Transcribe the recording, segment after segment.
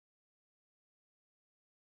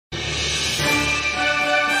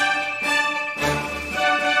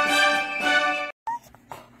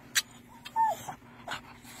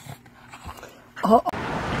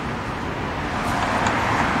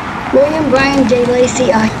Brian De Lacy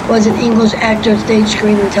was an English actor, stage,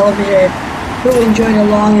 screen, and television who enjoyed a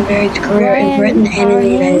long and varied career in Britain and in the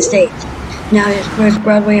United States. Now his first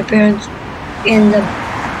Broadway appearance in The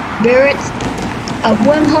Barretts of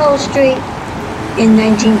Wimpole Street in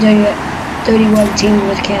 1931, teamed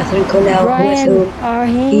with Catherine Cornell, with whom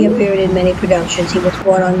he appeared in many productions. He was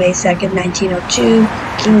born on May 2nd, 1902,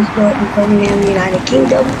 Kings Norton, Birmingham, United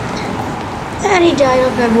Kingdom. And he died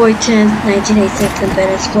on February 10th, 1986 in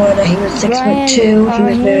Venice, Florida. He was 6'2". He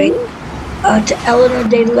was married to Eleanor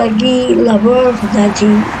de Labour from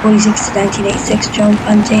 1946 to 1986, Joan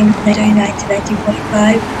Fontaine from 1939 to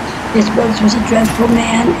 1945. His books was A Dreadful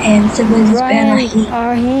Man and Siblings of Aherne.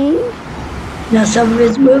 Now some of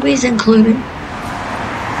his movies included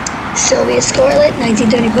Sylvia Scarlett,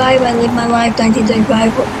 1935, I Live My Life,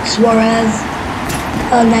 1935, Suarez,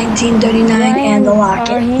 1939, and The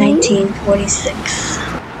Locket, 1946.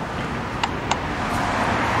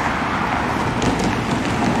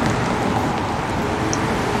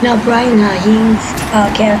 Now, Brian Aherne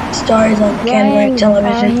stars on Canterbury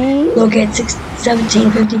Television, located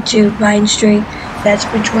 1752 Vine Street. That's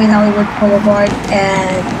between Hollywood Boulevard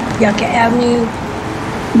and Yucca Avenue,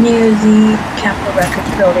 near the Capitol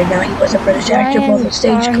Records building. Now, he was a British actor, both on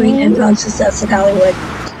stage, screen, and found success in Hollywood.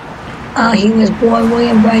 He was born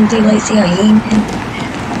William Brian De Lacy Aherne in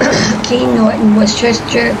Keene, Norton,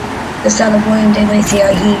 Worcestershire, the son of William De Lacy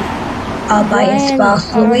Aherne, by his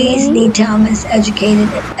spouse Louise Nee Thomas, educated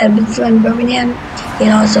at Edmonton, Birmingham. He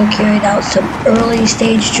had also carried out some early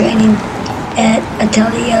stage training at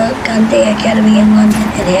Atelier Conte Academy in London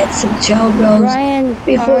and had some child roles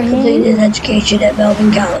before completing his education at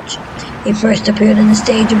Melbourne College. He first appeared on the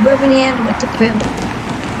stage in Birmingham with the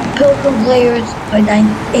Pilgrim Players on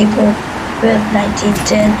April 5th,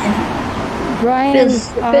 1910, and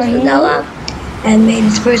Pisanella, and made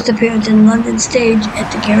his first appearance in London stage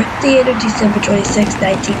at the Garrett Theatre, December 26,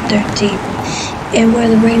 1913, and Where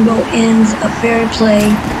the Rainbow Ends, a fairy play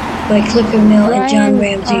by Clifford Mill and John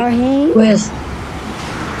Ramsey, with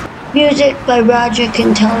music by Roger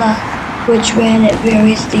Cantella, which ran at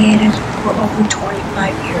various theaters for over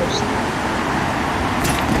 25 years.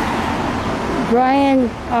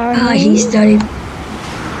 He studied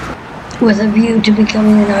with a view to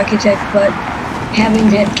becoming an architect, but having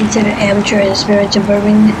had considered amateur experience in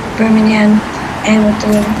Birmingham and with the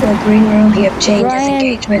Liverpool Green Room, he obtained his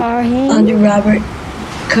engagement under Robert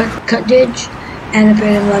Cutledge and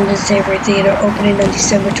appeared in London Savory Theatre, opening on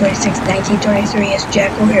December 26, 1923 as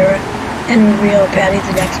Jack O'Hara and revealed Patty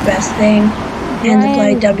the Next Best Thing, and the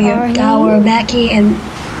play W. Gower Mackie and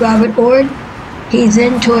Robert Ord. He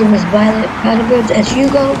then toured with Violet Pettigreen as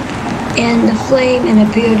Hugo and The Flame, and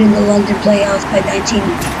appeared in the London Playhouse by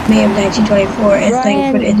May of 1924 as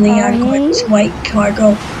Langford in Leon Gordon's White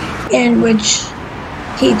Cargo, in which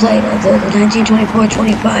he played although the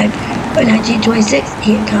 1924-25. By 1926,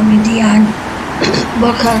 he accompanied Dion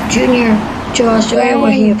Bocart Jr. to Australia,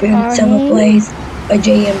 where he appeared in several plays by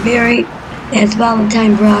J.M. Barrie, as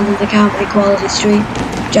Valentine Brown in the comedy Quality Street,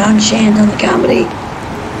 John Shand on the comedy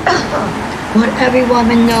What Every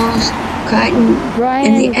Woman Knows, Crichton,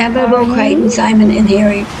 and the Admirable Crichton, Simon and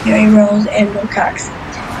Harry Rose, and Wilcox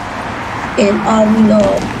in All We Know,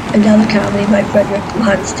 another comedy by Frederick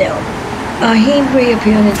Lonsdale. He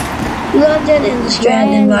reappeared in London in the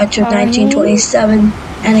Strand in March of 1927,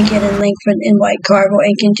 and again in Langford in White Cargo,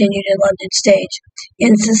 and continued in London stage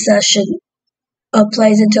in succession of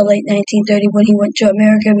plays until late 1930, when he went to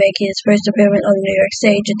America, making his first appearance on the New York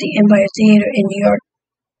stage at the Empire Theatre in New York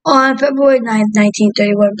on February 9,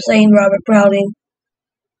 1931, playing Robert Browning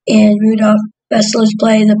in Rudolph Bessler's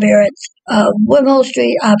play The Barretts of Wimpole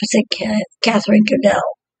Street opposite Catherine Cornell.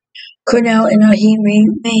 Cornell and he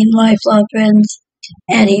remained lifelong friends,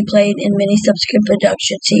 and he played in many subsequent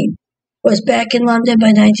productions. He was back in London by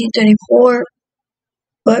 1934,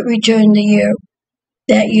 but returned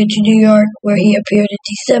that year to New York, where he appeared in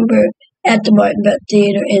December at the Martin Bett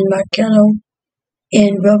Theatre in Marcello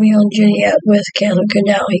in Romeo and Juliet with Catherine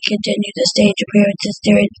Cornell. He continued the stage appearances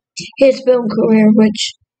during his film career,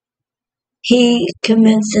 which he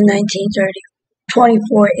commenced in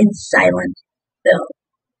 1924 in silent film.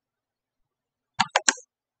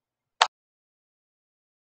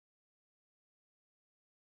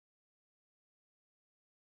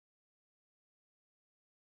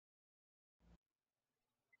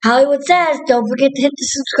 Hollywood Says, don't forget to hit the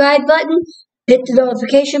subscribe button, hit the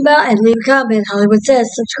notification bell, and leave a comment. Hollywood Says,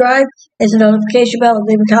 subscribe, hit the notification bell, and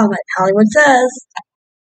leave a comment. Hollywood Says.